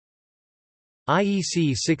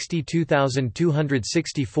IEC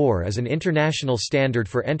 62264 is an international standard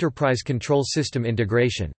for enterprise control system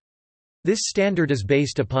integration. This standard is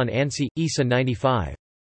based upon ANSI, ISA 95.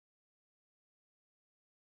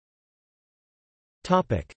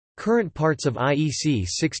 Current parts of IEC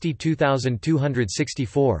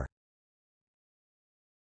 62264.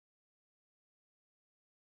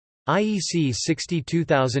 IEC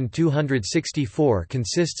 62264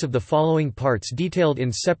 consists of the following parts detailed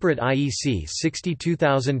in separate IEC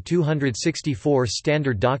 62264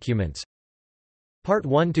 standard documents. Part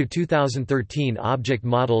 1 to 2013 Object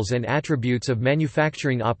Models and Attributes of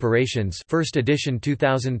Manufacturing Operations, 1st edition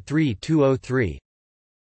 2003-203.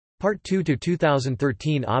 Part 2 to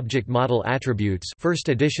 2013 Object Model Attributes, 1st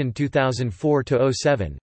edition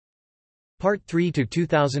 2004-07. Part 3 to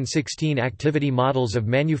 2016 Activity Models of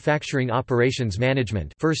Manufacturing Operations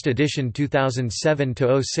Management, 1st edition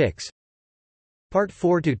 2007-06. Part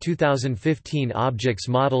 4 to 2015 Objects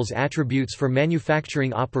Models Attributes for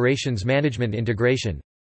Manufacturing Operations Management Integration.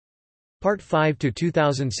 Part 5 to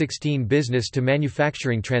 2016 Business to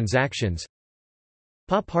Manufacturing Transactions.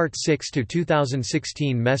 Part 6 to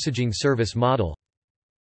 2016 Messaging Service Model.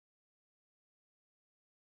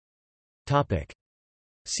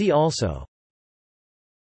 See also: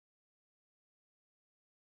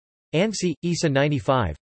 ANSI, ISA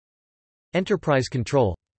 95, Enterprise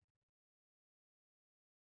Control.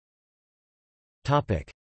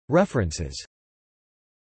 References.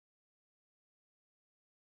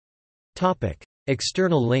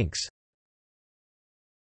 External links.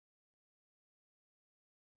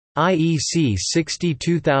 IEC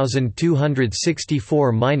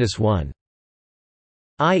 62264-1.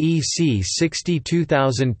 IEC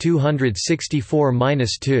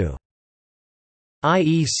 62264-2.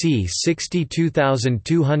 IEC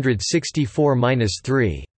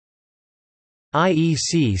 62264-3.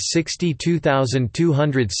 IEC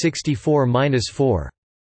 62264-4.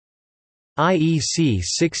 IEC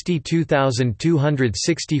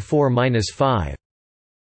 62264-5.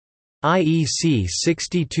 IEC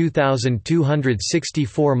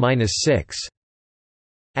 62264-6.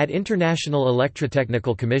 At International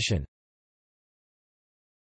Electrotechnical Commission.